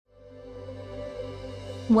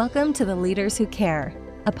Welcome to The Leaders Who Care,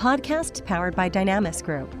 a podcast powered by Dynamis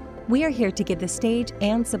Group. We are here to give the stage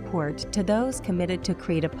and support to those committed to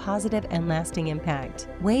create a positive and lasting impact,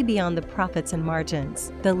 way beyond the profits and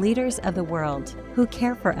margins, the leaders of the world who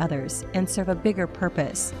care for others and serve a bigger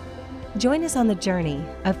purpose. Join us on the journey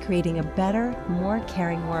of creating a better, more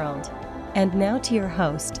caring world. And now to your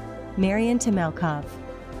host, Marian Tamelkov.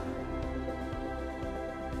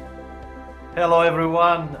 Hello,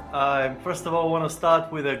 everyone. First of all, I want to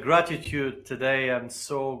start with a gratitude today. I'm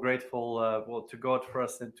so grateful to God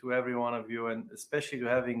first and to every one of you, and especially to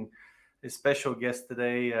having a special guest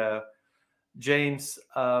today, James.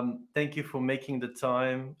 Thank you for making the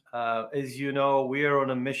time. As you know, we are on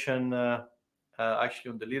a mission,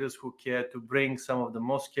 actually on the Leaders Who Care, to bring some of the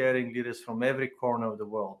most caring leaders from every corner of the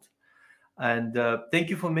world. And thank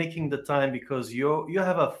you for making the time, because you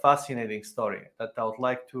have a fascinating story that I would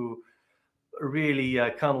like to really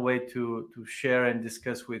can't wait to share and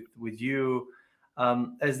discuss with you,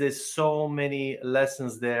 as there's so many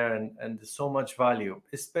lessons there and there's so much value,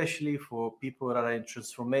 especially for people that are in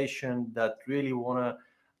transformation, that really want to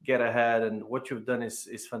get ahead. And what you've done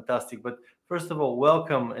is fantastic. But first of all,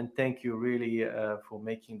 welcome and thank you really for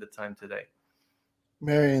making the time today.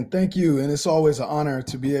 Marian, thank you. And it's always an honor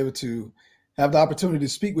to be able to have the opportunity to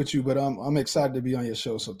speak with you, but I'm excited to be on your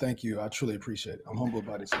show. So thank you. I truly appreciate it. I'm humbled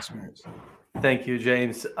by this experience. Thank you,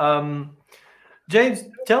 James. James,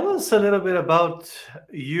 tell us a little bit about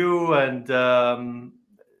you and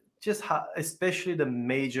just how, especially the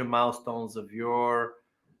major milestones of your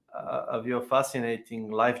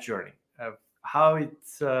fascinating life journey. How did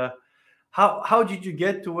you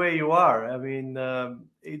get to where you are? I mean,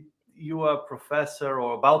 you are a professor,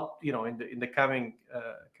 or about in the coming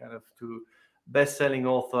kind of to best-selling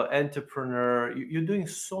author, entrepreneur. You're doing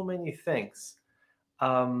so many things.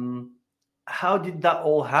 How did that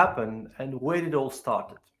all happen, and where did it all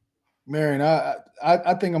start? Marian,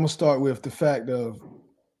 I think I'm gonna start with the fact of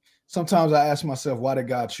sometimes I ask myself, why did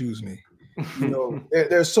God choose me?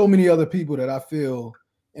 There's so many other people that I feel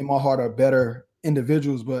in my heart are better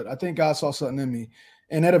individuals, but I think God saw something in me.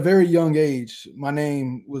 And at a very young age, my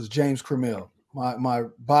name was James Cromell. My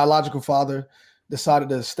biological father decided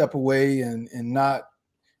to step away and not,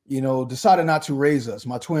 decided not to raise us,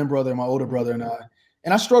 my twin brother, my older brother, and I.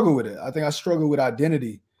 And I struggled with it. I think I struggled with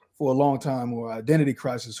identity for a long time, or identity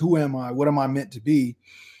crisis. Who am I? What am I meant to be?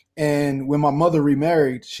 And when my mother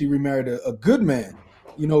remarried, she remarried a good man,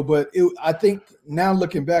 but I think now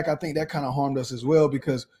looking back, I think that kind of harmed us as well,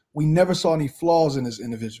 because we never saw any flaws in this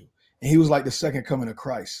individual. And he was like the second coming of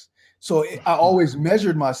Christ. So I always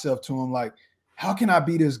measured myself to him, like, how can I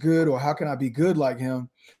be this good, or how can I be good like him?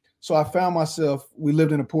 So I found myself, we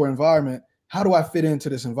lived in a poor environment. How do I fit into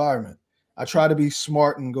this environment? I tried to be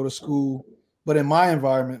smart and go to school, but in my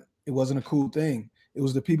environment, it wasn't a cool thing. It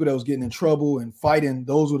was the people that was getting in trouble and fighting.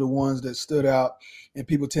 Those were the ones that stood out and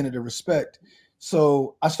people tended to respect.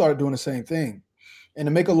 So I started doing the same thing. And to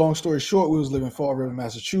make a long story short, we was living in Fall River,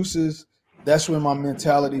 Massachusetts. That's when my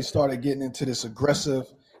mentality started getting into this aggressive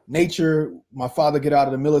nature. My father got out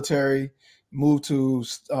of the military, moved to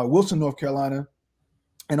Wilson, North Carolina.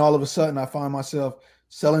 And all of a sudden I find myself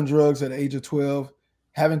selling drugs at the age of 12,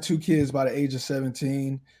 having 2 kids by the age of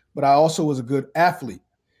 17, but I also was a good athlete.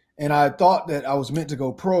 And I thought that I was meant to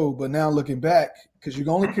go pro, but now looking back, because you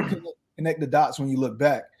only can connect the dots when you look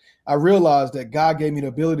back, I realized that God gave me the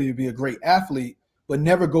ability to be a great athlete, but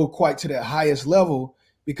never go quite to that highest level,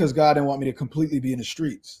 because God didn't want me to completely be in the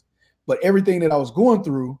streets. But everything that I was going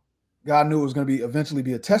through, God knew it was going to eventually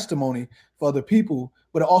be a testimony for other people,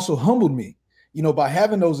 but it also humbled me. By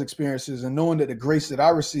having those experiences and knowing that the grace that I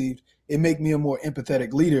received, it made me a more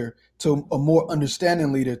empathetic leader, to a more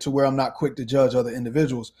understanding leader, to where I'm not quick to judge other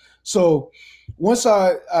individuals. So once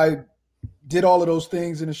I did all of those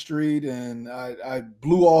things in the street, and I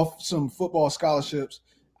blew off some football scholarships,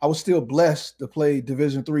 I was still blessed to play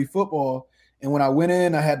Division III football. And when I went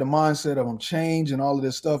in, I had the mindset of I'm changed and all of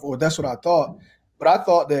this stuff, or that's what I thought. But I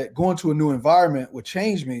thought that going to a new environment would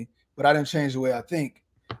change me, but I didn't change the way I think,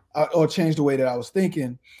 or change the way that I was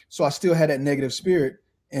thinking. So I still had that negative spirit,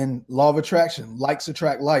 and law of attraction, likes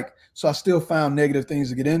attract like. So I still found negative things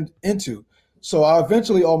to get into. So I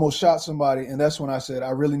eventually almost shot somebody. And that's when I said,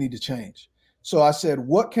 I really need to change. So I said,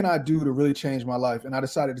 what can I do to really change my life? And I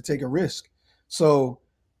decided to take a risk. So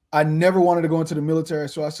I never wanted to go into the military.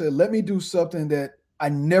 So I said, let me do something that I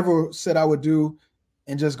never said I would do,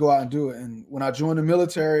 and just go out and do it. And when I joined the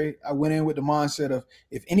military, I went in with the mindset of,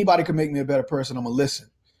 if anybody could make me a better person, I'm gonna listen.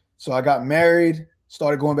 So I got married,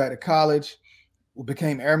 started going back to college,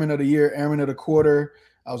 became Airman of the Year, Airman of the Quarter.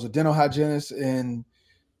 I was a dental hygienist, and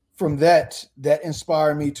from that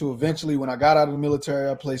inspired me to eventually, when I got out of the military,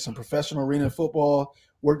 I played some professional arena football,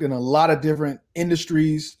 worked in a lot of different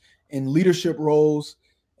industries in leadership roles.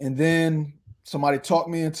 And then somebody talked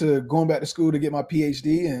me into going back to school to get my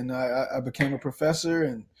PhD, and I became a professor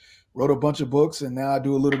and wrote a bunch of books, and now I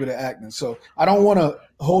do a little bit of acting. So I don't want to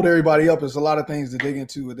hold everybody up. There's a lot of things to dig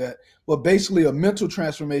into with that. But basically a mental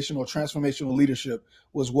transformation or transformational leadership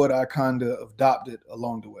was what I kind of adopted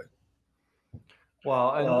along the way.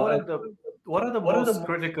 Wow. And what are the most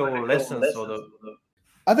critical lessons or the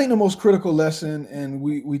I think the most critical lesson, and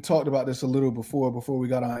we talked about this a little before we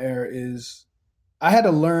got on air, is I had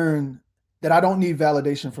to learn that I don't need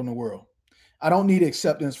validation from the world. I don't need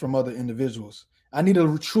acceptance from other individuals. I need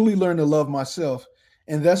to truly learn to love myself.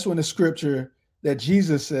 And that's when the scripture that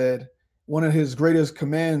Jesus said, one of his greatest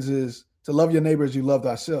commands is to love your neighbor as you love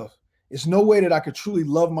thyself. It's no way that I could truly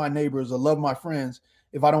love my neighbors or love my friends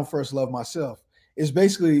if I don't first love myself. It's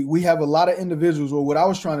basically, we have a lot of individuals, or what I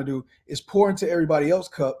was trying to do is pour into everybody else's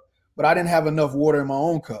cup, but I didn't have enough water in my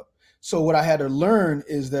own cup. So what I had to learn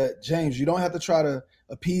is that, James, you don't have to try to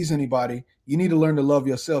appease anybody. You need to learn to love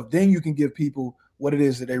yourself. Then you can give people what it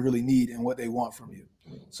is that they really need and what they want from you.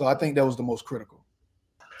 So I think that was the most critical.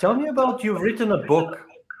 Tell me about, you've written a book.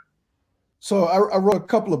 So I wrote a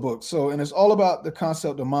couple of books. And it's all about the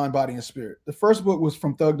concept of mind, body, and spirit. The first book was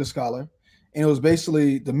From Thug to Scholar. And it was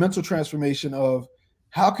basically the mental transformation of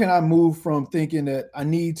how can I move from thinking that I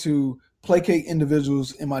need to placate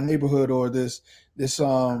individuals in my neighborhood or this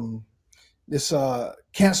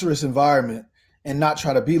cancerous environment and not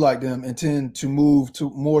try to be like them, and tend to move to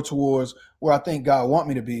more towards where I think God want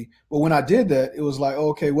me to be. But when I did that, it was like,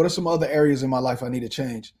 okay, what are some other areas in my life I need to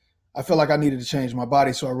change? I felt like I needed to change my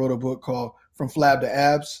body. So I wrote a book called From Flab to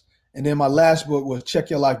Abs. And then my last book was Check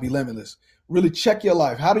Your Life, Be Limitless. Really check your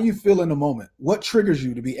life. How do you feel in the moment? What triggers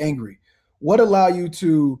you to be angry? What allow you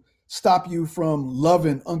to stop you from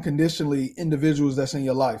loving unconditionally individuals that's in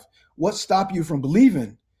your life? What stop you from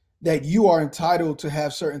believing that you are entitled to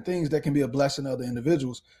have certain things that can be a blessing to other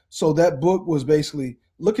individuals? So that book was basically,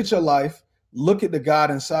 look at your life, look at the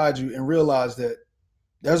God inside you, and realize that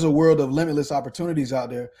there's a world of limitless opportunities out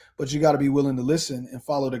there, but you got to be willing to listen and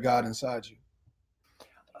follow the God inside you.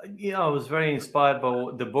 Yeah, I was very inspired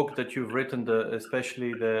by the book that you've written,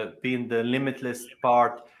 especially being the limitless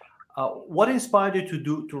part. What inspired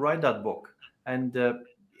you to write that book, and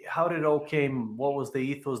how did it all came? What was the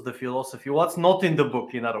ethos, the philosophy? What's not in the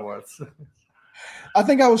book, in other words? I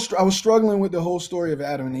think I was struggling with the whole story of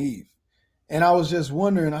Adam and Eve, and I was just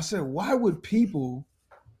wondering. I said, why would people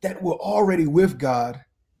that were already with God,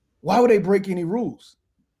 why would they break any rules?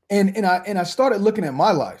 And I started looking at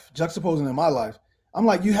my life, juxtaposing in my life. I'm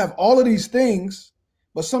like, you have all of these things,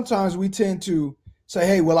 but sometimes we tend to say,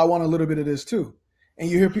 hey, well, I want a little bit of this too. And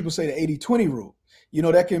you hear people say the 80-20 rule. You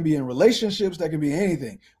know, that can be in relationships, that can be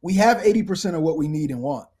anything. We have 80% of what we need and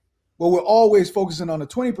want, but we're always focusing on the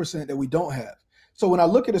 20% that we don't have. So when I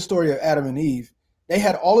look at the story of Adam and Eve, they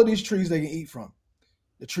had all of these trees they can eat from.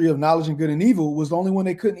 The tree of knowledge and good and evil was the only one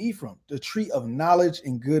they couldn't eat from, the tree of knowledge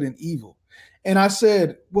and good and evil. And I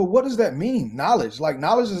said, well, what does that mean? Knowledge, like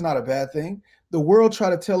knowledge is not a bad thing. The world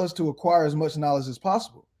tried to tell us to acquire as much knowledge as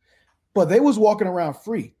possible, but they was walking around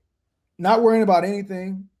free, not worrying about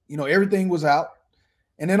anything. You know, everything was out.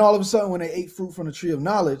 And then all of a sudden, when they ate fruit from the tree of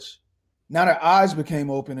knowledge, now their eyes became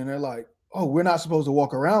open and they're like, oh, we're not supposed to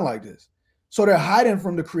walk around like this. So they're hiding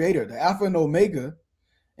from the creator, the Alpha and Omega.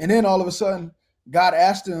 And then all of a sudden, God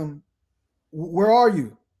asked them, where are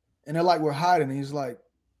you? And they're like, we're hiding. And he's like,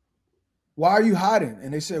 why are you hiding?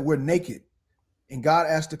 And they said, we're naked. And God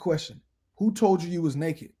asked the question, who told you was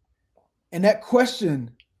naked? And that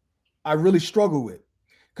question I really struggle with,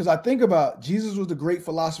 because I think about Jesus was the great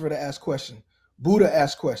philosopher to ask questions. Buddha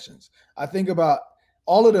asked questions. I think about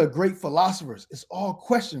all of the great philosophers. It's all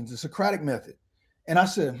questions, the Socratic method. And I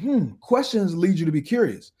said, questions lead you to be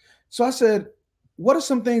curious. So I said, what are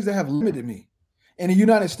some things that have limited me? In the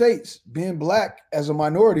United States, being Black as a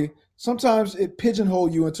minority, sometimes it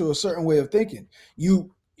pigeonholes you into a certain way of thinking.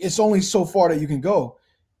 It's only so far that you can go.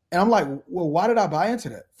 And I'm like, well, why did I buy into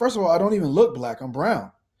that? First of all, I don't even look Black, I'm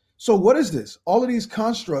brown. So what is this? All of these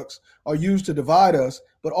constructs are used to divide us,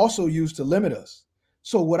 but also used to limit us.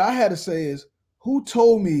 So what I had to say is, who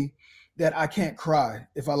told me that I can't cry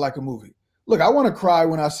if I like a movie? Look, I want to cry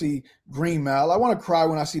when I see Green Mile. I want to cry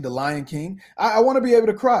when I see The Lion King. I want to be able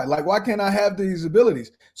to cry. Like, why can't I have these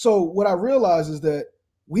abilities? So what I realized is that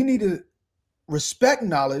we need to respect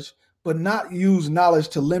knowledge, but not use knowledge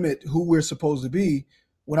to limit who we're supposed to be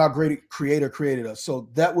when our great creator created us. So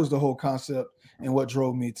that was the whole concept and what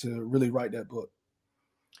drove me to really write that book.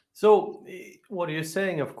 So what you're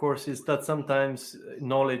saying, of course, is that sometimes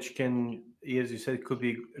knowledge can, as you said, could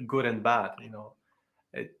be good and bad.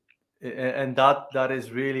 It, and that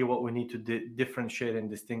is really what we need to differentiate and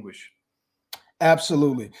distinguish.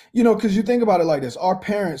 Absolutely. Because you think about it like this. Our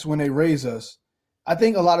parents, when they raise us, I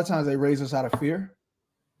think a lot of times they raise us out of fear.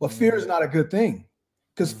 But fear is not a good thing,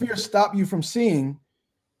 because fear stops you from seeing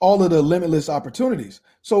all of the limitless opportunities.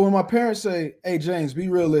 So when my parents say, "Hey, James, be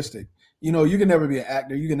realistic. You can never be an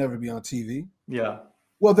actor. You can never be on TV." Yeah.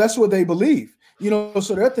 Well, that's what they believe.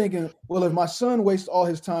 So they're thinking, well, if my son wastes all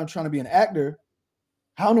his time trying to be an actor,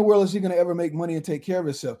 how in the world is he going to ever make money and take care of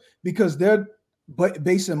himself? Because they're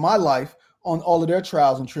basing my life on all of their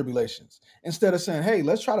trials and tribulations. Instead of saying, hey,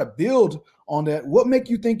 let's try to build on that. What make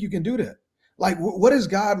you think you can do that? Like, what is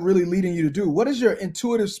God really leading you to do? What is your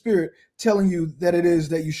intuitive spirit telling you that it is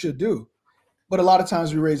that you should do? But a lot of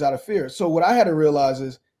times we raise out of fear. So what I had to realize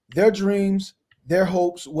is their dreams, their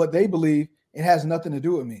hopes, what they believe, it has nothing to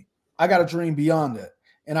do with me. I got to dream beyond that.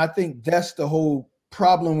 And I think that's the whole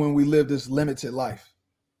problem when we live this limited life.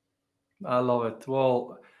 I love it.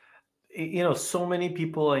 Well, so many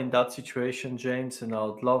people are in that situation, James, and I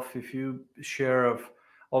would love if you share of,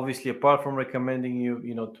 obviously, apart from recommending you,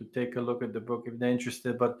 to take a look at the book if they're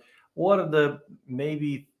interested, but what are the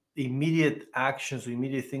maybe immediate actions or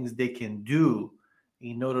immediate things they can do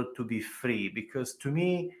in order to be free? Because to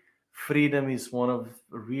me, freedom is one of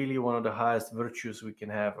the highest virtues we can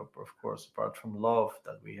have, of course, apart from love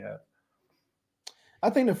that we have. I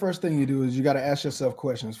think the first thing you do is you got to ask yourself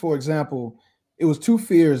questions. For example, it was 2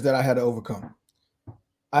 fears that I had to overcome.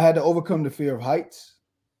 I had to overcome the fear of heights,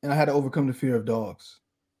 and I had to overcome the fear of dogs.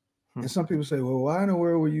 And some people say, well, why in the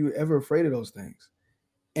world were you ever afraid of those things?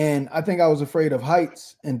 And I think I was afraid of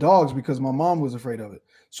heights and dogs because my mom was afraid of it.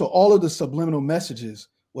 So all of the subliminal messages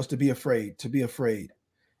was to be afraid, to be afraid.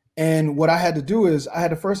 And what I had to do is I had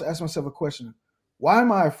to first ask myself a question. Why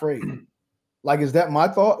am I afraid? Like, is that my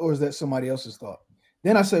thought or is that somebody else's thought?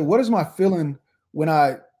 Then I say, what is my feeling when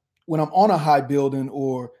I'm on a high building,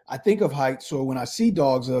 or I think of heights, or when I see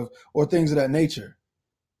dogs or things of that nature?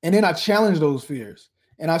 And then I challenge those fears.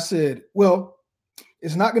 And I said, well,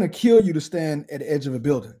 it's not going to kill you to stand at the edge of a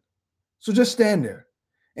building. So just stand there.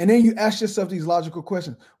 And then you ask yourself these logical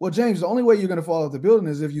questions. Well, James, the only way you're going to fall off the building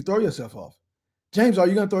is if you throw yourself off. James, are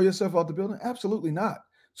you going to throw yourself off the building? Absolutely not.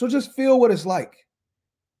 So just feel what it's like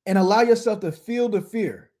and allow yourself to feel the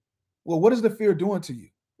fear. Well, what is the fear doing to you?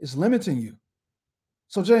 It's limiting you.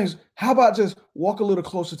 So, James, how about just walk a little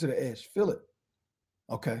closer to the edge? Feel it.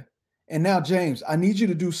 Okay. And now, James, I need you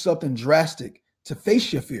to do something drastic to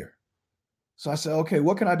face your fear. So I said, okay,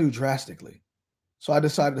 what can I do drastically? So I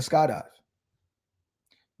decided to skydive.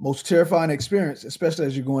 Most terrifying experience, especially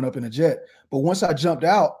as you're going up in a jet. But once I jumped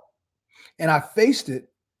out and I faced it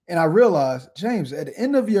and I realized, James, at the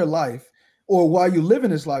end of your life, or while you live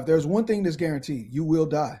in this life, there's one thing that's guaranteed: you will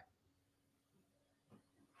die.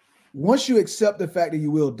 Once you accept the fact that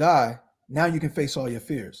you will die, now you can face all your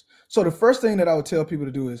fears. So the first thing that I would tell people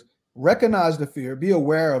to do is recognize the fear, be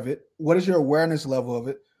aware of it. What is your awareness level of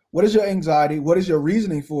it? What is your anxiety? What is your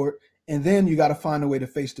reasoning for it? And then you got to find a way to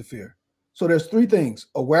face the fear. So there's 3 things: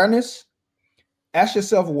 awareness, ask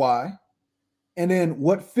yourself why, and then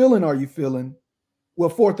what feeling are you feeling? Well,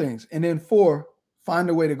 4 things. And then 4, find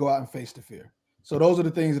a way to go out and face the fear. So those are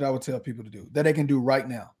the things that I would tell people to do that they can do right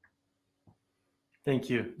now.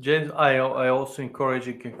 Thank you, James. I also encourage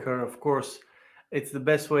and concur. Of course, it's the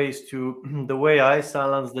best ways to the way I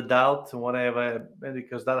silence the doubt whatever,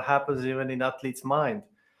 because that happens even in athlete's mind,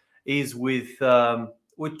 is with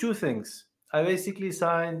 2 things. I basically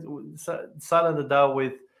silence the doubt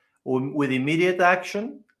with immediate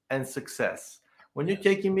action and success. When you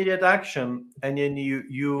take immediate action and then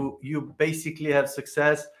you basically have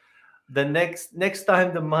success, the next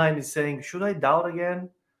time the mind is saying, should I doubt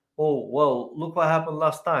again? Oh, well, look what happened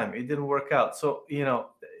last time. It didn't work out. So,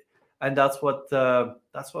 and that's what a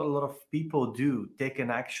lot of people do, take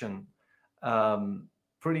an action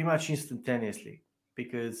pretty much instantaneously.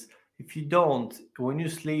 Because if you don't, when you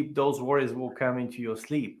sleep, those worries will come into your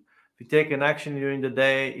sleep. If you take an action during the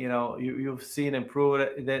day, you've seen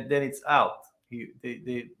improvement, then it's out.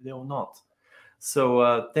 They will not.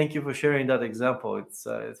 So thank you for sharing that example. It's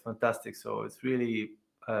fantastic. So it's really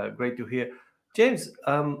great to hear. James,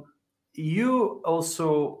 you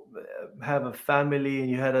also have a family, and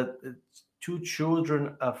you had 2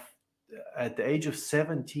 children at the age of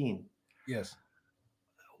 17. Yes.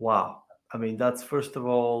 Wow. I mean, that's, first of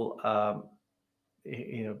all, I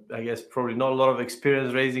guess probably not a lot of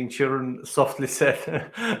experience raising children, softly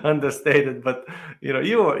said, understated. But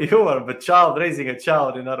you are a child raising a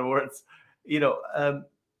child. In other words,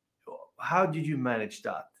 how did you manage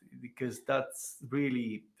that? because that's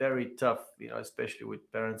really very tough, especially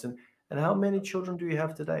with parents. And how many children do you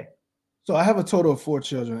have today? So I have a total of 4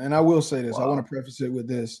 children, and I will say this. I want Wow. to preface it with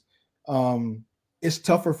this. It's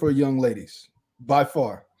tougher for young ladies by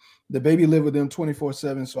far. The baby live with them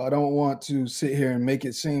 24/7, so I don't want to sit here and make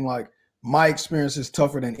it seem like my experience is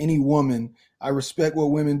tougher than any woman. I respect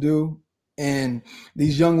what women do, and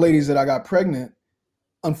these young ladies that I got pregnant,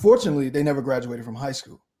 unfortunately, they never graduated from high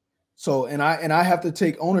school. So, and I have to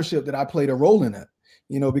take ownership that I played a role in that,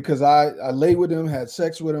 because I laid with them, had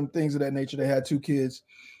sex with them, things of that nature. They had 2 kids.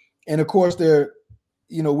 And of course,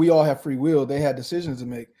 we all have free will. They had decisions to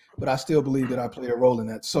make, but I still believe that I played a role in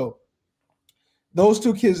that. So those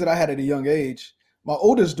 2 kids that I had at a young age, my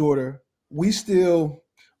oldest daughter,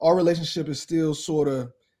 our relationship is still sort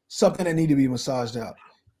of something that need to be massaged out.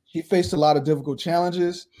 She faced a lot of difficult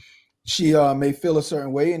challenges. She may feel a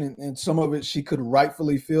certain way, and some of it she could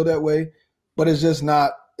rightfully feel that way, but it's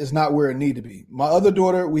not where it need to be. My other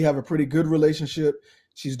daughter, we have a pretty good relationship.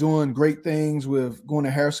 She's doing great things with going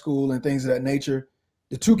to hair school and things of that nature.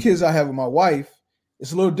 The 2 kids I have with my wife,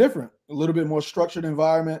 it's a little different, a little bit more structured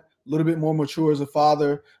environment, a little bit more mature as a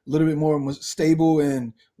father, a little bit more stable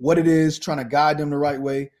in what it is, trying to guide them the right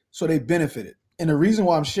way. So they benefited. And the reason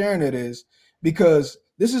why I'm sharing it is because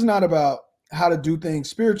this is not about how to do things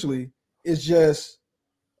spiritually. It's just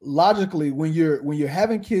logically, when you're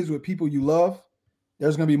having kids with people you love,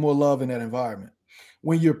 there's going to be more love in that environment.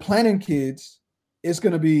 When you're planning kids, it's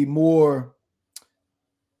going to be more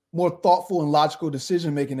thoughtful and logical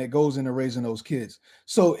decision making that goes into raising those kids.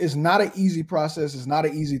 So it's not an easy process. It's not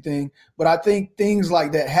an easy thing. But I think things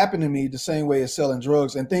like that happen to me the same way as selling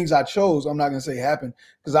drugs, and things I chose. I'm not going to say happen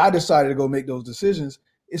because I decided to go make those decisions.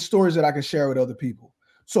 It's stories that I can share with other people.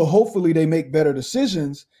 So hopefully they make better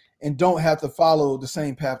decisions and don't have to follow the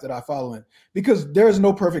same path that I follow in, because there is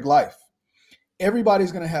no perfect life.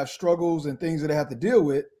 Everybody's going to have struggles and things that they have to deal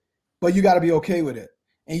with, but you got to be okay with it.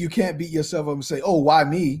 And you can't beat yourself up and say, oh, why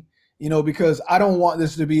me? Because I don't want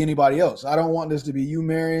this to be anybody else. I don't want this to be you,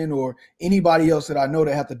 Marion, or anybody else that I know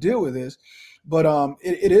that have to deal with this. But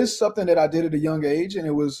it is something that I did at a young age. And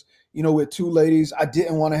it was, with 2 ladies. I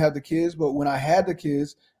didn't want to have the kids, but when I had the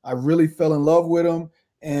kids, I really fell in love with them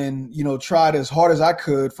and, tried as hard as I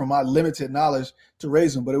could from my limited knowledge to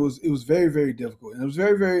raise them. But it was very, very difficult. And it was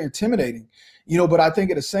very, very intimidating, but I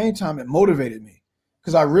think at the same time, it motivated me,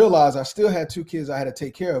 because I realized I still had 2 kids I had to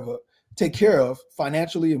take care of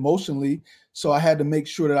financially, emotionally. So I had to make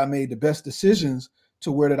sure that I made the best decisions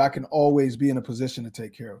to where that I can always be in a position to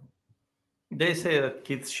take care of them. They say that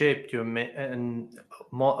kids shaped you, and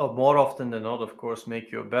more often than not, of course,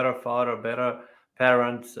 make you a better father, better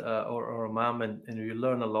parent, or a mom, and you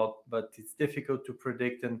learn a lot. But it's difficult to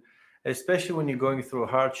predict, and especially when you're going through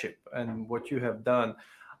hardship and what you have done.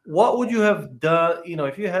 What would you have done,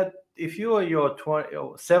 if you were your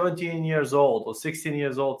 17 years old or 16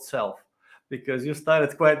 years old self, because you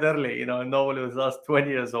started quite early, and nobody was last 20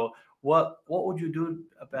 years old. What would you do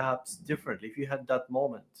perhaps differently if you had that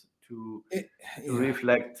moment to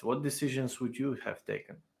reflect? What decisions would you have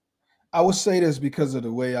taken? I would say this because of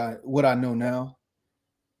what I know now,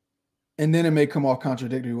 and then it may come off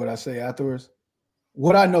contradictory what I say afterwards.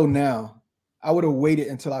 What I know now, I would have waited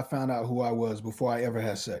until I found out who I was before I ever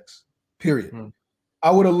had sex, period.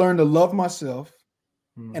 I would have learned to love myself,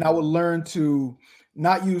 and I would learn to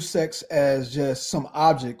not use sex as just some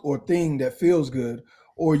object or thing that feels good,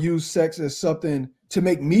 or use sex as something to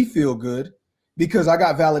make me feel good, because I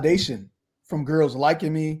got validation from girls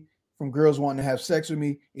liking me, from girls wanting to have sex with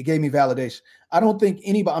me. It gave me validation. I'm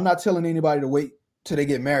not telling anybody to wait till they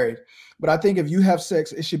get married, but I think if you have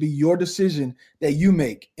sex, it should be your decision that you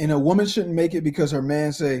make. And a woman shouldn't make it because her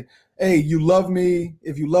man say, hey, you love me.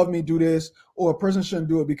 If you love me, do this. Or a person shouldn't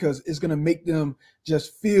do it because it's going to make them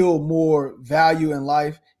just feel more value in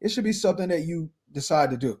life. It should be something that you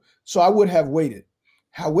decide to do. So I would have waited.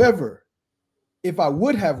 However, if I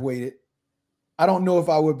would have waited, I don't know if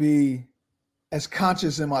I would be as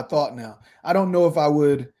conscious in my thought now. I don't know if I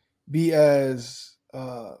would be as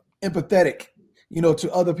empathetic,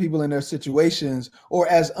 to other people in their situations, or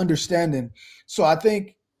as understanding. So I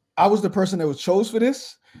think I was the person that was chose for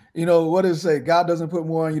this. What does it say? God doesn't put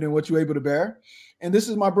more on you than what you're able to bear. And this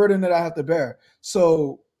is my burden that I have to bear.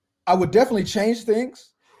 So I would definitely change things,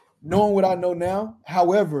 knowing what I know now.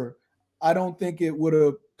 However, I don't think it would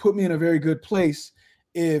have put me in a very good place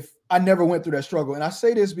if I never went through that struggle. And I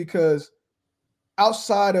say this because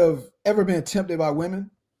outside of ever being tempted by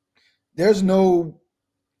women, there's no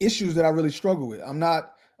issues that I really struggle with. I'm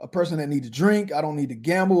not a person that need to drink. I don't need to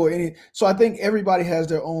gamble or any. So I think everybody has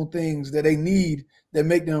their own things that they need that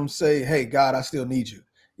make them say, hey, God, I still need you.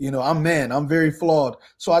 I'm very flawed.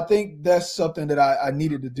 So I think that's something that I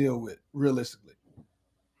needed to deal with realistically.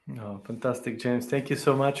 Oh, fantastic, James. Thank you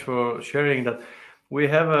so much for sharing that. We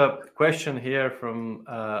have a question here from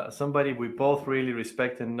somebody we both really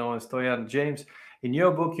respect and know, Stoyan. James, in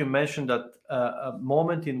your book, you mentioned that a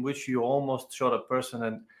moment in which you almost shot a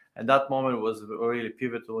person, and that moment was really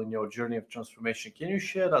pivotal in your journey of transformation. Can you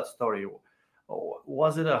share that story?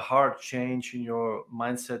 Was it a hard change in your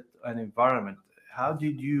mindset and environment? How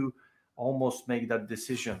did you almost make that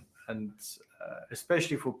decision? And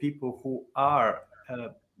especially for people who are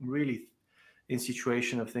really in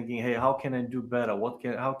situation of thinking, hey, how can I do better?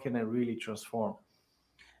 How can I really transform?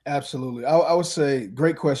 Absolutely. I would say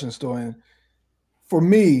great question, Storian. For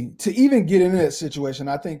me, to even get into that situation,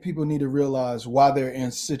 I think people need to realize why they're in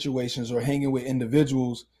situations or hanging with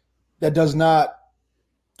individuals that does not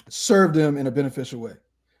serve them in a beneficial way.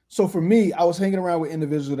 So for me, I was hanging around with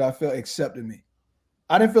individuals that I felt accepted me.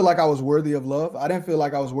 I didn't feel like I was worthy of love. I didn't feel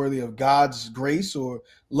like I was worthy of God's grace or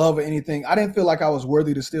love or anything. I didn't feel like I was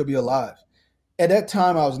worthy to still be alive. At that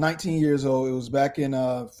time, I was 19 years old. It was back in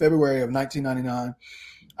February of 1999.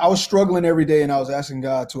 I was struggling every day and I was asking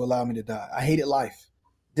God to allow me to die. I hated life.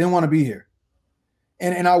 Didn't want to be here.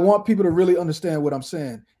 And I want people to really understand what I'm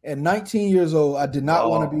saying. At 19 years old, I did not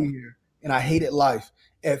want to be here and I hated life.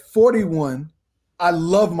 At 41, I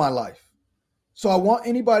love my life. So I want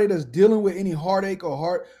anybody that's dealing with any heartache or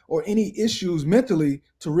heart or any issues mentally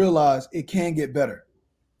to realize it can get better.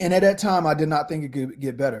 And at that time, I did not think it could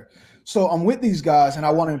get better. So I'm with these guys and I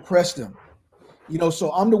want to impress them.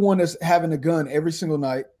 So I'm the one that's having a gun every single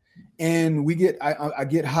night. And I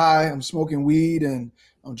get high, I'm smoking weed and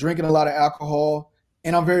I'm drinking a lot of alcohol.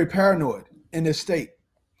 And I'm very paranoid in this state.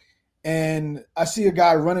 And I see a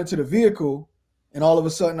guy run into the vehicle and all of a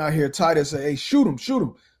sudden I hear Titus say, hey, shoot him.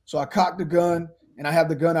 So I cock the gun and I have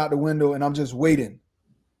the gun out the window and I'm just waiting.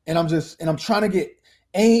 And I'm trying to get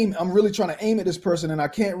aim. I'm really trying to aim at this person and I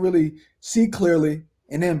can't really see clearly.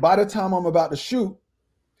 And then by the time I'm about to shoot,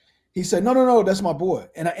 he said, no, that's my boy.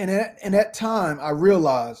 And at that time, I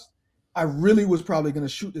realized I really was probably going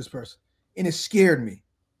to shoot this person. And it scared me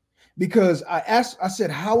because I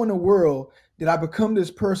said, how in the world did I become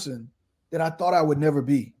this person that I thought I would never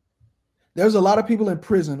be? There's a lot of people in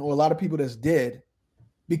prison or a lot of people that's dead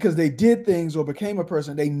because they did things or became a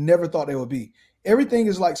person they never thought they would be. Everything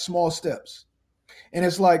is like small steps. And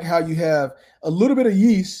it's like how you have a little bit of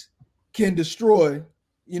yeast can destroy,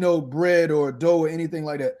 bread or dough or anything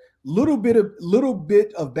like that. Little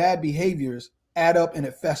bit of bad behaviors add up and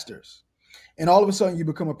it festers. And all of a sudden you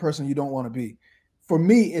become a person you don't want to be. For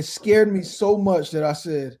me, it scared me so much that I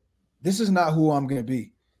said, this is not who I'm going to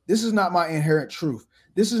be. This is not my inherent truth.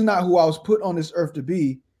 This is not who I was put on this earth to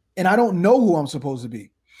be. And I don't know who I'm supposed to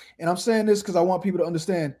be. And I'm saying this because I want people to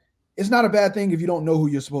understand it's not a bad thing if you don't know who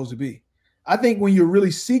you're supposed to be. I think when you're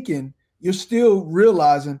really seeking, you're still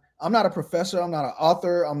realizing I'm not a professor. I'm not an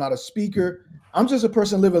author. I'm not a speaker. I'm just a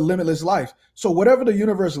person living a limitless life. So whatever the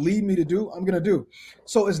universe lead me to do, I'm going to do.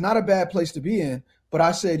 So it's not a bad place to be in. But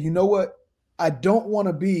I said, you know what? I don't want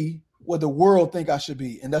to be what the world think I should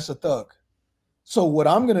be. And that's a thug. So what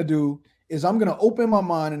I'm going to do is I'm going to open my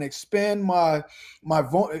mind and expand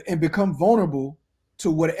and become vulnerable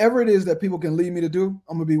to whatever it is that people can lead me to do.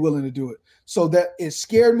 I'm going to be willing to do it. So that it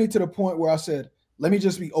scared me to the point where I said, let me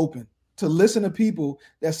just be open to listen to people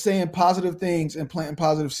that's saying positive things and planting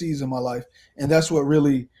positive seeds in my life. And that's what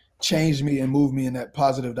really changed me and moved me in that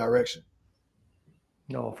positive direction.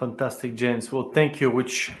 No, fantastic, James. Well, thank you.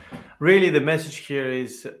 Which really the message here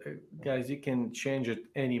is, guys, you can change at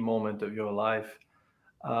any moment of your life.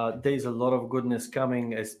 There's a lot of goodness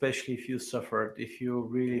coming, especially if you suffered, if you're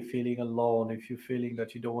really feeling alone, if you're feeling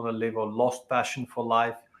that you don't want to live or lost passion for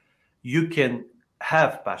life, you can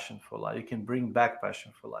have passion for life. You can bring back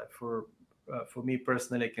passion for life. For me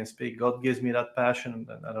personally, I can speak. God gives me that passion,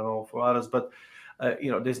 and I don't know for others, but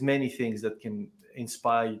there's many things that can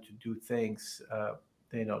inspire you to do things,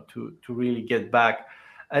 to really get back.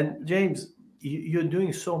 And James, you're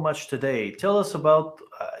doing so much today. Tell us about,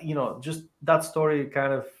 just that story,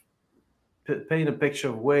 kind of paint a picture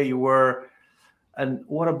of where you were. And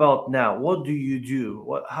what about now? What do you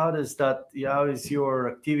do? How is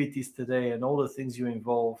your activities today and all the things you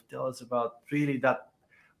involve? Tell us about really that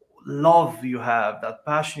love you have, that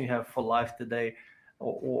passion you have for life today.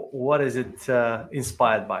 Or what is it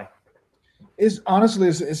inspired by? It's honestly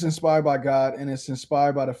inspired by God, and it's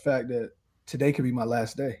inspired by the fact that today could be my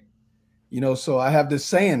last day. So I have this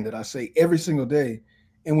saying that I say every single day.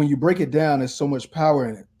 And when you break it down, there's so much power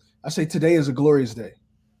in it. I say today is a glorious day.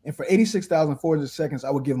 And for 86,400 seconds, I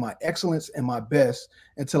will give my excellence and my best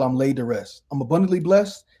until I'm laid to rest. I'm abundantly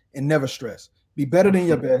blessed and never stressed. be better than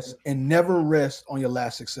your best, and never rest on your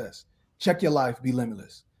last success. Check your life, be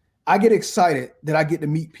limitless. I get excited that I get to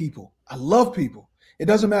meet people. I love people. It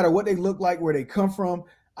doesn't matter what they look like, where they come from.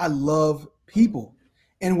 I love people.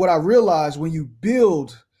 And what I realized, when you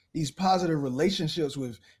build these positive relationships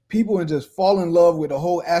with people and just fall in love with the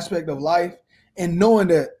whole aspect of life, and knowing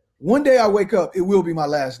that one day I wake up, it will be my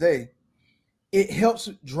last day, it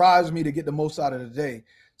drives me to get the most out of the day.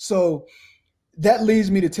 So that leads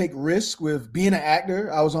me to take risk with being an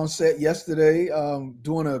actor. I was on set yesterday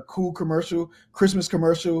doing a cool commercial, Christmas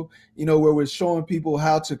commercial, where we're showing people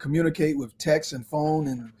how to communicate with text and phone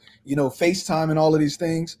and, FaceTime and all of these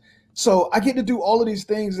things. So I get to do all of these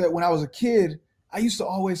things that when I was a kid, I used to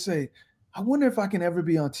always say, I wonder if I can ever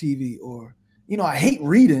be on TV, or, I hate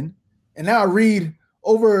reading. And now I read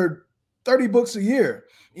over 30 books a year,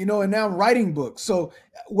 and now I'm writing books. So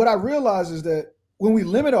what I realize is that when we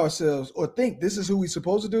limit ourselves or think this is who we're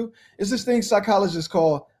supposed to do, it's this thing psychologists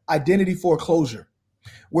call identity foreclosure,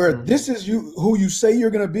 where this is who you say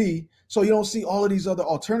you're going to be, so you don't see all of these other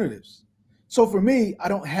alternatives. So for me, I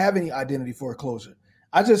don't have any identity foreclosure.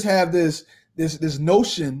 I just have this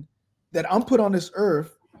notion that I'm put on this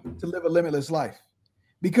earth to live a limitless life,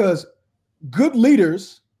 because good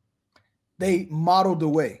leaders, they model the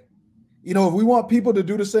way. If we want people to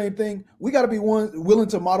do the same thing, we got to be willing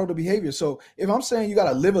to model the behavior. So if I'm saying you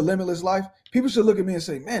got to live a limitless life, people should look at me and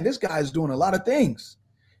say, man, this guy is doing a lot of things.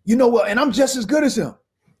 And I'm just as good as him.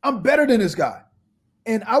 I'm better than this guy.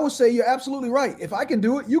 And I would say, you're absolutely right. If I can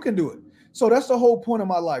do it, you can do it. So that's the whole point of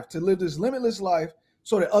my life, to live this limitless life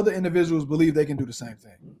so that other individuals believe they can do the same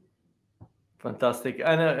thing. Fantastic.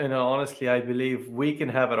 And honestly, I believe we can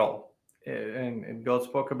have it all. And God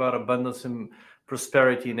spoke about abundance and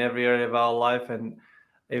prosperity in every area of our life. And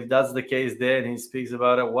if that's the case there, and he speaks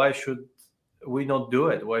about it, why should we not do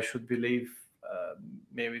it? Why should we believe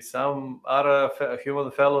maybe some other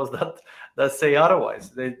human fellows that say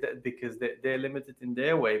otherwise? Because they're limited in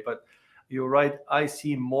their way. But you're right. I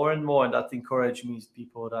see more and more, and that encourages me,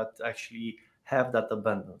 people that actually have that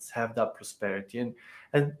abundance, have that prosperity.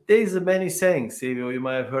 And there's many sayings. You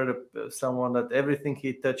might have heard of someone that everything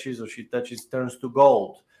he touches or she touches turns to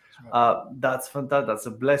gold. That's fantastic. That's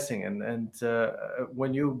a blessing. And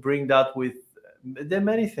when you bring that with, there are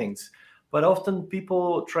many things, but often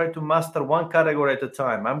people try to master one category at a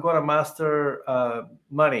time. I'm going to master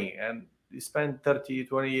money, and you spend 30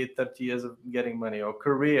 years of getting money, or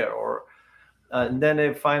career, or and then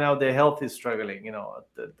they find out their health is struggling,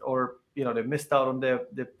 or they missed out on their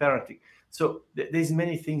parenting. So there's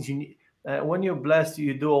many things you need. When you're blessed,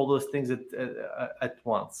 you do all those things at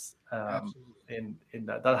once. In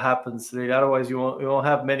that happens really. Otherwise, you won't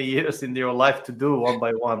have many years in your life to do one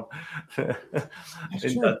by one.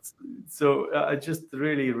 So I just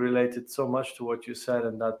really related so much to what you said,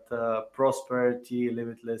 and that prosperity,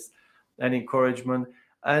 limitless, and encouragement,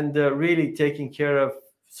 and really taking care of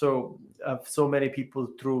so many people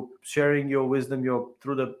through sharing your wisdom,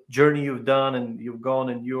 through the journey you've done, and you've gone,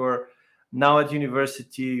 and you're now at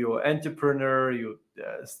university, you're entrepreneur, you're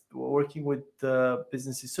working with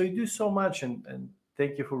businesses. So you do so much, and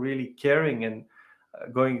thank you for really caring and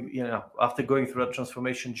going, after going through that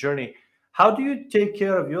transformation journey. How do you take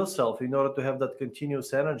care of yourself in order to have that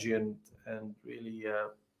continuous energy and really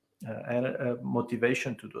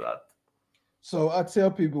motivation to do that? So I tell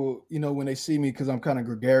people, when they see me, because I'm kind of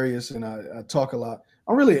gregarious and I talk a lot,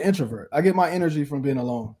 I'm really an introvert. I get my energy from being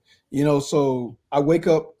alone. So I wake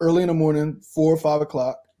up early in the morning, 4 or 5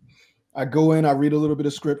 o'clock. I go in, I read a little bit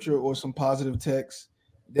of scripture or some positive text.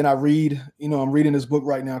 Then I read, I'm reading this book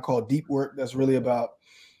right now called Deep Work. That's really about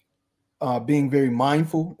being very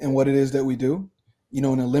mindful in what it is that we do, and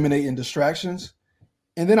eliminating distractions.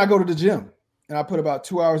 And then I go to the gym, and I put about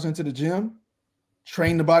 2 hours into the gym,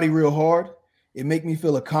 train the body real hard. It make me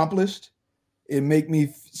feel accomplished. It make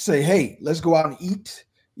me say, hey, let's go out and eat,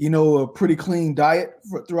 a pretty clean diet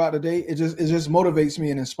throughout the day. It just motivates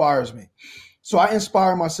me and inspires me. So I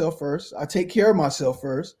inspire myself first. I take care of myself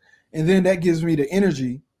first. And then that gives me the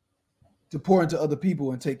energy to pour into other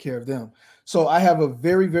people and take care of them. So I have a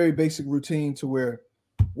very, very basic routine to where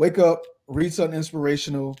wake up, read something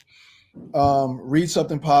inspirational, read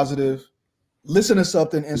something positive, listen to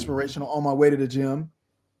something inspirational on my way to the gym,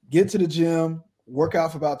 get to the gym, work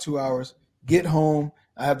out for about 2 hours, get home.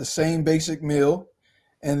 I have the same basic meal,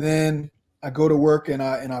 and then I go to work and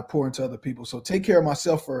I pour into other people. So take care of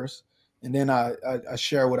myself first, and then I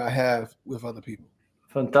share what I have with other people.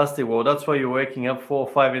 Fantastic. Well, that's why you're waking up 4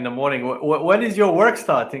 or 5 in the morning. When is your work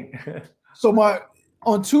starting? So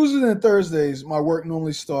on Tuesdays and Thursdays, my work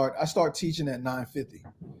normally I start teaching at 9:50.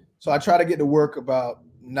 So I try to get to work about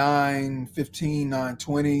 9:15,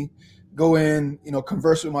 9:20. go in,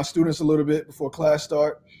 converse with my students a little bit before class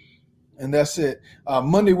start, and that's it.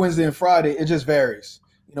 Monday, Wednesday, and Friday, it just varies.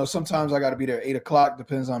 Sometimes I got to be there at 8 o'clock,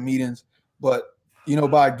 depends on meetings. But,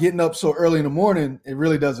 by getting up so early in the morning, it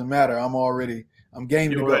really doesn't matter. I'm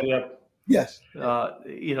game to go. Already up. Yes.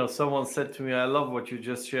 Someone said to me, I love what you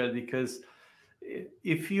just shared, because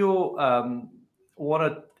if you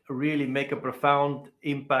want to really make a profound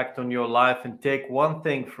impact on your life and take one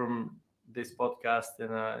thing from this podcast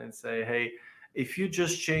and say, hey, if you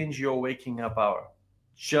just change your waking up hour,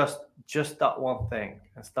 just that one thing,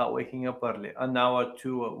 and start waking up early, an hour,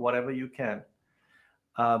 two, whatever you can,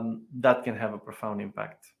 that can have a profound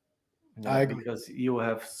impact. I agree. Because you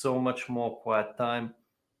have so much more quiet time,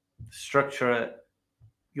 structure.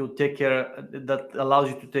 You'll take care, that allows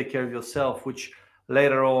you to take care of yourself, which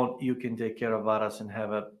later on you can take care of others and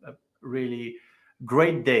have a really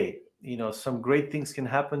great day. Some great things can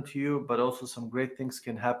happen to you, but also some great things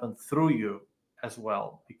can happen through you as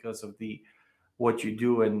well, because of what you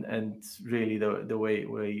do and really the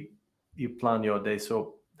way you plan your day.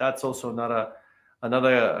 So that's also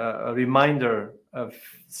another reminder of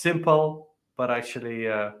simple, but actually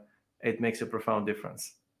it makes a profound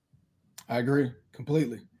difference. I agree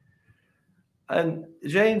completely. And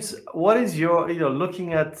James, what is your,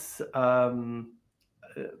 looking at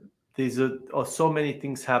these are so many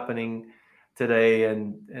things happening today,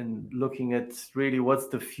 and looking at really what's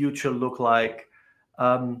the future look like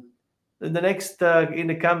in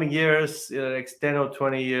the coming years, in the next 10 or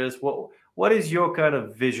 20 years? What is your kind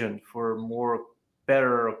of vision for a more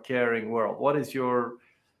better, caring world? What is your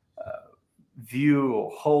view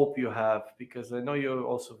or hope you have? Because I know you're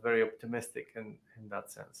also very optimistic in that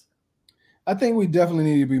sense. I think we definitely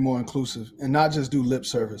need to be more inclusive and not just do lip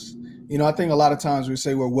service. I think a lot of times we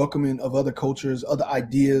say we're welcoming of other cultures, other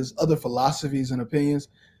ideas, other philosophies and opinions.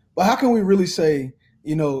 But how can we really say,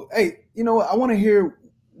 hey, I want to hear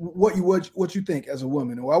what you think as a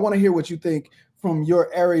woman, or I want to hear what you think from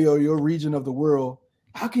your area or your region of the world.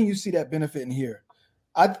 How can you see that benefit in here?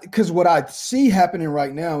 Because what I see happening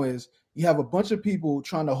right now is you have a bunch of people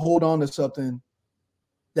trying to hold on to something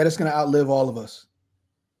that is going to outlive all of us.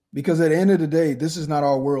 Because at the end of the day, this is not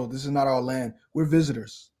our world. This is not our land. We're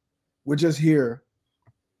visitors. We're just here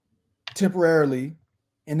temporarily,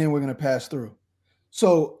 and then we're going to pass through.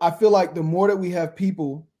 So I feel like the more that we have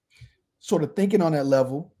people sort of thinking on that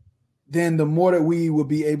level, then the more that we will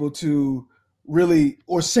be able to really,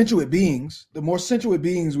 or sensuate beings, the more sensuate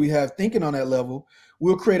beings we have thinking on that level,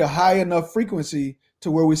 we'll create a high enough frequency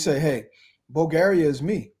to where we say, hey, Bulgaria is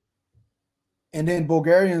me. And then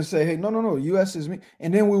Bulgarians say, hey, no, U.S. is me.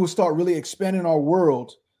 And then we will start really expanding our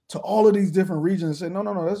world to all of these different regions and say,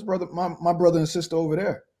 no, that's my brother and sister over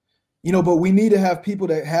there. But we need to have people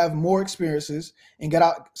that have more experiences and get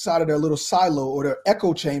outside of their little silo or their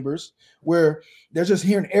echo chambers where they're just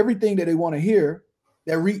hearing everything that they want to hear,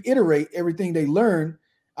 that reiterate everything they learn.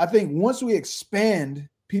 I think once we expand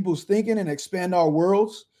people's thinking and expand our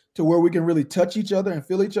worlds to where we can really touch each other and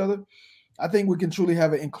feel each other, I think we can truly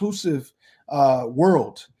have an inclusive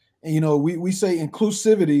world. And, we say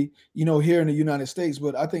inclusivity, here in the United States,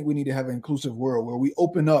 but I think we need to have an inclusive world where we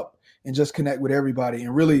open up and just connect with everybody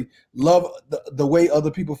and really love the way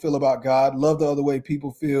other people feel about God, love the other way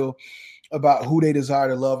people feel about who they desire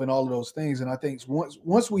to love and all of those things. And I think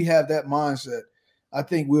once we have that mindset, I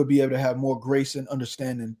think we'll be able to have more grace and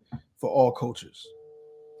understanding for all cultures.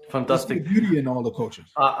 Fantastic. Beauty in all the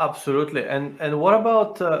cultures. Absolutely. And what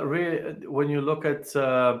about really when you look at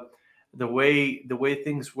the way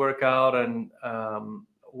things work out, and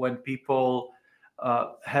when people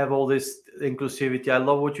have all this inclusivity? I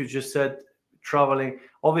love what you just said. Traveling,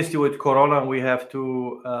 obviously, with Corona, we have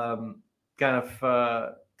to kind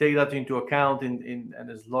of take that into account. And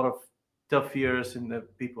there's a lot of tough years and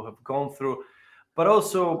that people have gone through. But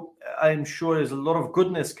also, I'm sure there's a lot of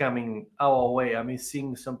goodness coming our way. I mean,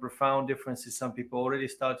 seeing some profound differences. Some people already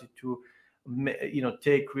started to,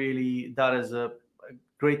 take really that as a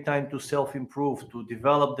great time to self-improve, to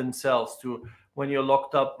develop themselves, to, when you're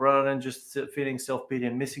locked up, rather than just feeling self-pity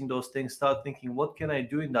and missing those things, start thinking, what can I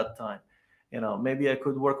do in that time? Maybe I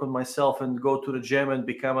could work on myself and go to the gym and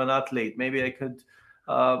become an athlete. Maybe I could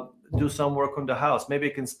do some work on the house. Maybe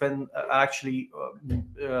I can spend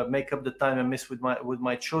make up the time I miss with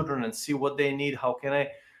my children and see what they need. How can I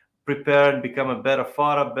prepare and become a better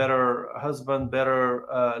father, better husband, better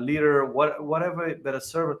leader, whatever, better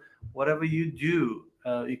servant? Whatever you do,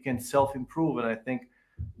 you can self-improve, and I think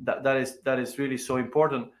that is really so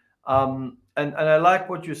important. And I like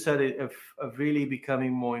what you said of really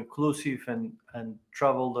becoming more inclusive and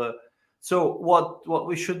travel the. So what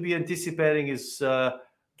we should be anticipating is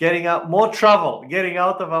getting out, more travel, getting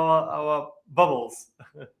out of our bubbles.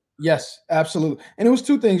 Yes, absolutely. And it was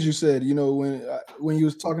two things you said, when you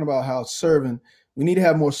was talking about how serving, we need to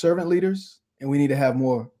have more servant leaders and we need to have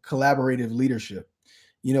more collaborative leadership.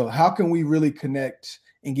 How can we really connect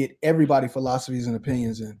and get everybody philosophies and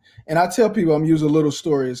opinions in? And I tell people, I'm using a little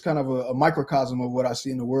story. It's kind of a microcosm of what I see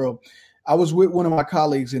in the world. I was with one of my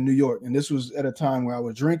colleagues in New York, and this was at a time where I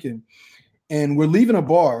was drinking, and we're leaving a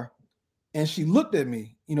bar, and she looked at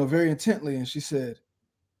me, very intently, and she said,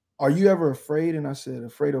 "Are you ever afraid?" And I said,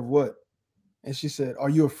 "Afraid of what?" And she said, "Are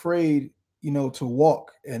you afraid, to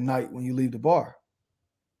walk at night when you leave the bar?"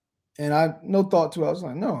 And I, no thought to it, I was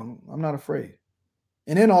like, "No, I'm not afraid."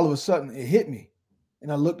 And then all of a sudden it hit me.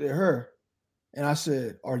 And I looked at her and I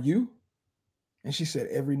said, "Are you?" And she said,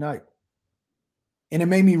 "Every night." And it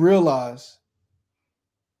made me realize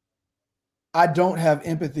I don't have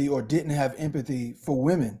empathy or didn't have empathy for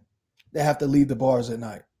women that have to leave the bars at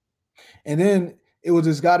night. And then it was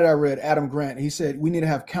this guy that I read, Adam Grant. He said, we need to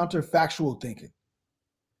have counterfactual thinking.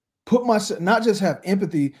 Put myself, not just have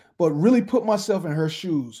empathy, but really put myself in her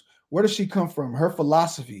shoes. Where does she come from? Her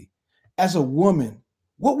philosophy. As a woman,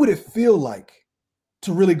 what would it feel like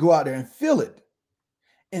to really go out there and feel it?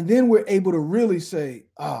 And then we're able to really say,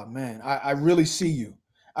 "Oh man, I really see you.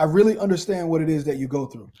 I really understand what it is that you go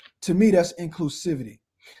through." To me, that's inclusivity.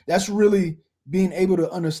 That's really being able to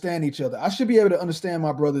understand each other. I should be able to understand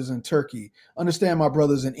my brothers in Turkey, understand my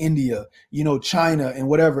brothers in India, China and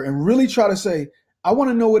whatever, and really try to say, I want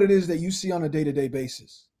to know what it is that you see on a day-to-day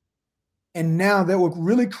basis. And now that will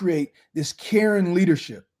really create this caring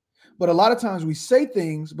leadership. But a lot of times we say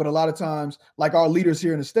things, but a lot of times, like our leaders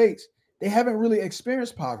here in the States, they haven't really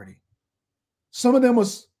experienced poverty. Some of them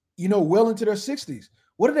was, well into their 60s.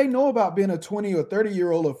 What do they know about being a 20 or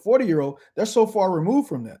 30-year-old or 40-year-old? They're so far removed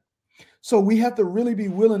from that. So we have to really be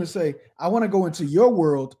willing to say, I want to go into your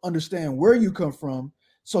world, understand where you come from.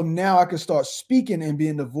 So now I can start speaking and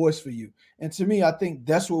being the voice for you. And to me, I think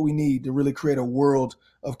that's what we need to really create a world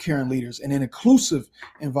of caring leaders and an inclusive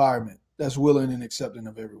environment that's willing and accepting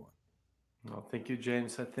of everyone. Well, thank you,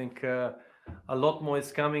 James. I think a lot more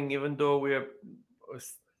is coming, even though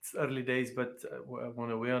it's early days, but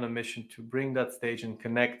we're on a mission to bring that stage and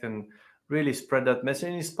connect and really spread that message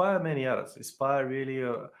and inspire many others, inspire really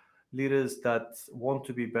leaders that want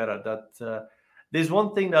to be better. That there's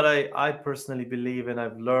one thing that I personally believe, and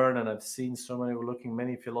I've learned, and I've seen so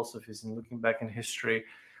many philosophies and looking back in history,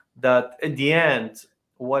 that at the end,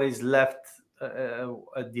 what is left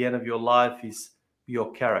at the end of your life is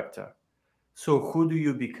your character. So who do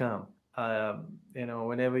you become?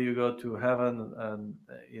 Whenever you go to heaven, and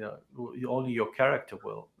only your character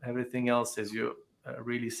will. Everything else, as you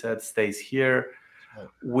really said, stays here. Right.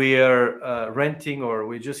 We're renting, or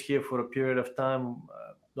we're just here for a period of time.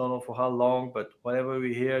 Don't know for how long, but whatever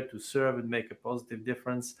we're here to serve and make a positive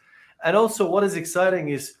difference. And also, what is exciting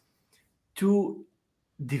is to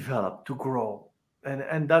develop, to grow.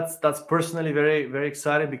 And that's personally very, very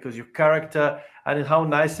exciting, because your character, and how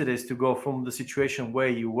nice it is to go from the situation where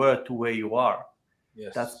you were to where you are.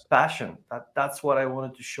 Yes. That's passion. That's what I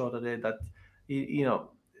wanted to show today, that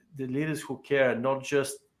the leaders who care, not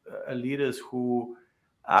just leaders who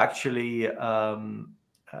actually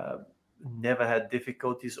never had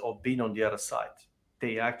difficulties or been on the other side.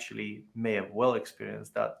 They actually may have well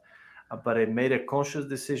experienced that, but they made a conscious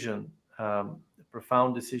decision, a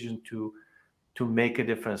profound decision to make a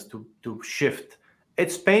difference, to shift.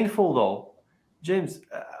 It's painful though. James,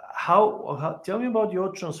 how tell me about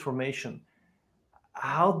your transformation.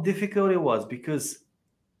 How difficult it was, because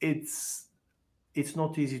it's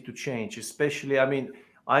not easy to change, especially,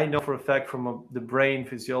 I know for a fact from the brain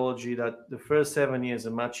physiology that the first 7 years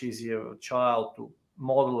are much easier for a child to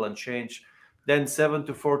model and change. Then 7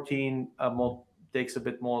 to 14 takes a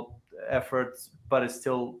bit more effort, but it's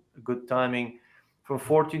still good timing. From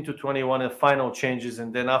 14 to 21, the final changes,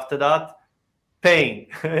 and then after that, pain.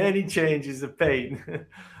 Any change is a pain.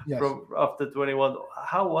 Yes. From after 21.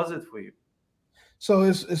 How was it for you? So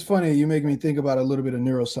it's funny. You make me think about a little bit of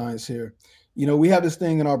neuroscience here. We have this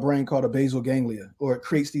thing in our brain called a basal ganglia, or it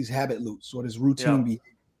creates these habit loops or this routine behavior.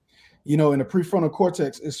 And the prefrontal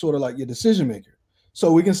cortex is sort of like your decision maker.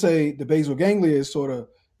 So we can say the basal ganglia is sort of,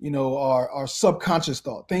 our subconscious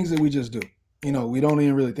thought, things that we just do. We don't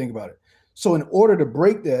even really think about it. So in order to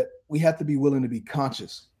break that, we have to be willing to be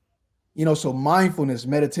conscious. So mindfulness,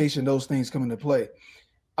 meditation, those things come into play.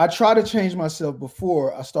 I tried to change myself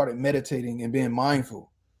before I started meditating and being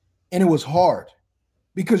mindful. And it was hard,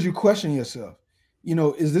 because you question yourself,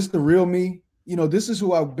 is this the real me? This is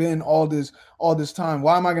who I've been all this time.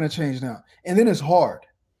 Why am I going to change now? And then it's hard,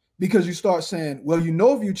 because you start saying, well,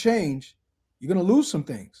 if you change, You're going to lose some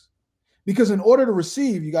things. Because in order to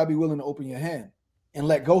receive, you got to be willing to open your hand and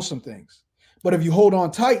let go some things. But if you hold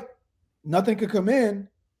on tight, nothing can come in,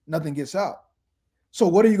 nothing gets out. So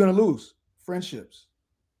what are you going to lose? Friendships,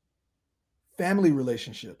 family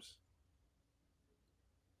relationships,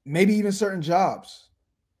 maybe even certain jobs,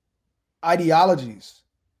 ideologies,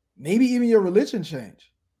 maybe even your religion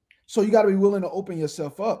change. So you got to be willing to open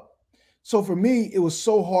yourself up. So for me, it was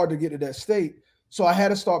so hard to get to that state. So I had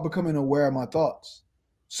to start becoming aware of my thoughts.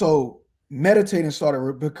 So meditating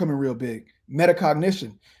started becoming real big.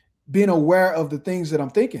 Metacognition, being aware of the things that I'm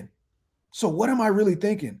thinking. So what am I really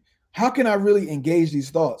thinking? How can I really engage these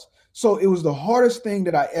thoughts? So it was the hardest thing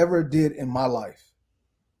that I ever did in my life,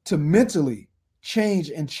 to mentally change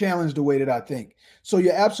and challenge the way that I think. So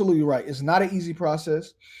you're absolutely right. It's not an easy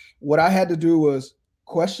process. What I had to do was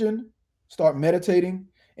question, start meditating,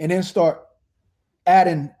 and then start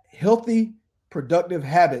adding healthy, productive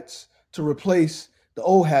habits to replace the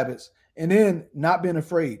old habits. And then not being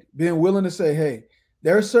afraid, being willing to say, hey,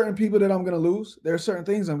 there are certain people that I'm going to lose. There are certain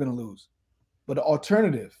things I'm going to lose. But the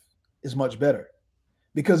alternative is much better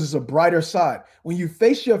because it's a brighter side. When you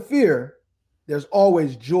face your fear, there's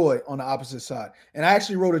always joy on the opposite side. And I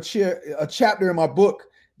actually wrote a chapter in my book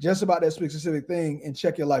just about that specific thing in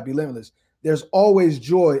Check Your Life, Be Limitless. There's always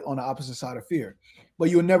joy on the opposite side of fear. But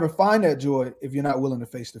you'll never find that joy if you're not willing to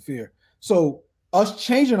face the fear. So us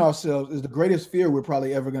changing ourselves is the greatest fear we're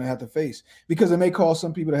probably ever going to have to face, because it may cause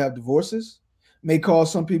some people to have divorces, may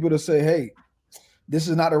cause some people to say, hey, this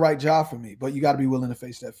is not the right job for me, but you got to be willing to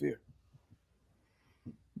face that fear.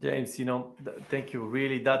 James, thank you.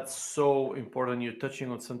 Really, that's so important. You're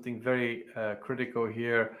touching on something very critical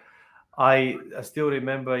here. I still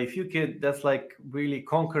remember, if you can, that's like really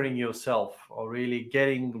conquering yourself, or really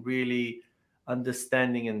getting really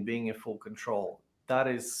understanding and being in full control. That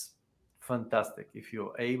is fantastic if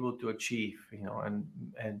you're able to achieve,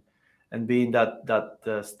 and be in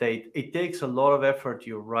that state. It takes a lot of effort,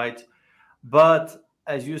 you're right, but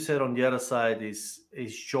as you said, on the other side is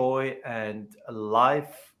joy and a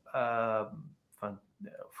life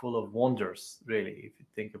full of wonders, really, if you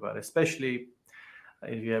think about it. Especially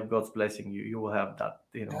if you have God's blessing, you will have that.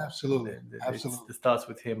 Absolutely. It starts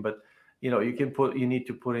with Him, but you need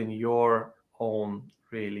to put in your own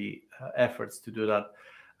really efforts to do that.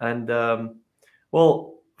 And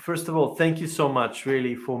well, first of all, thank you so much,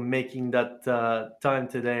 really, for making that time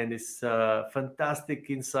today and this fantastic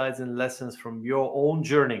insights and lessons from your own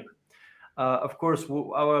journey. Of course,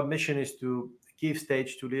 our mission is to give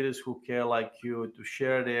stage to leaders who care like you, to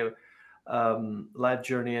share their life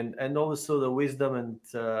journey and also the wisdom and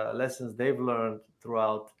lessons they've learned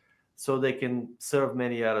throughout, so they can serve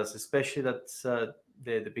many others, especially that's the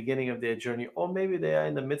beginning of their journey, or maybe they are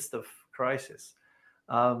in the midst of crisis.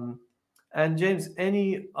 And James,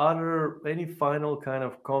 any final kind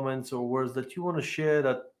of comments or words that you want to share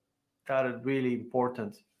that are really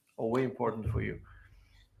important or way important for you?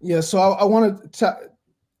 Yeah, so I want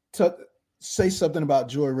to say something about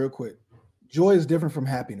joy real quick. Joy is different from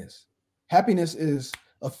happiness. Happiness is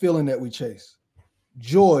a feeling that we chase.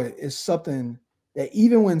 Joy is something that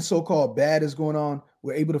even when so-called bad is going on,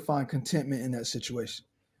 we're able to find contentment in that situation.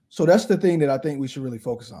 So that's the thing that I think we should really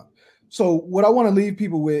focus on. So what I want to leave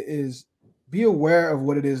people with is be aware of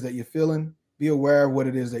what it is that you're feeling, be aware of what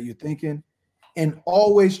it is that you're thinking, and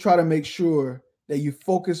always try to make sure that you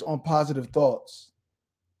focus on positive thoughts,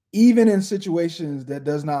 even in situations that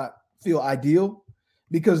does not feel ideal,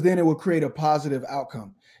 because then it will create a positive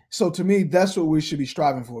outcome. So to me, that's what we should be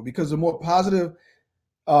striving for, because the more positive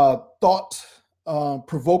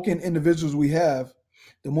thought-provoking individuals we have,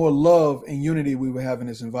 the more love and unity we will have in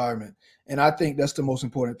this environment. And I think that's the most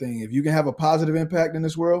important thing. If you can have a positive impact in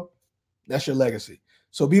this world, that's your legacy.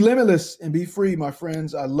 So be limitless and be free, my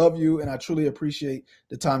friends. I love you, and I truly appreciate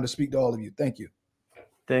the time to speak to all of you. Thank you.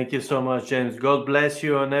 Thank you so much, James. God bless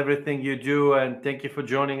you on everything you do, and thank you for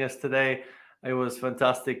joining us today. It was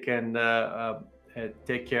fantastic, and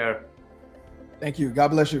take care. Thank you. God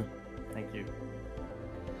bless you. Thank you.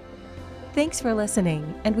 Thanks for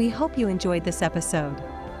listening, and we hope you enjoyed this episode.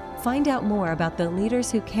 Find out more about the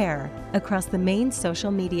leaders who care across the main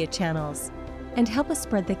social media channels, and help us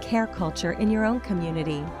spread the care culture in your own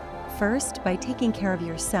community, first by taking care of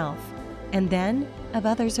yourself, and then of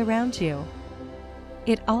others around you.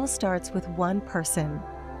 It all starts with one person,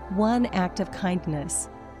 one act of kindness.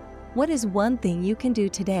 What is one thing you can do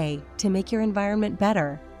today to make your environment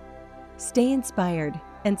better? Stay inspired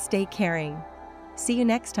and stay caring. See you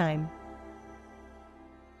next time.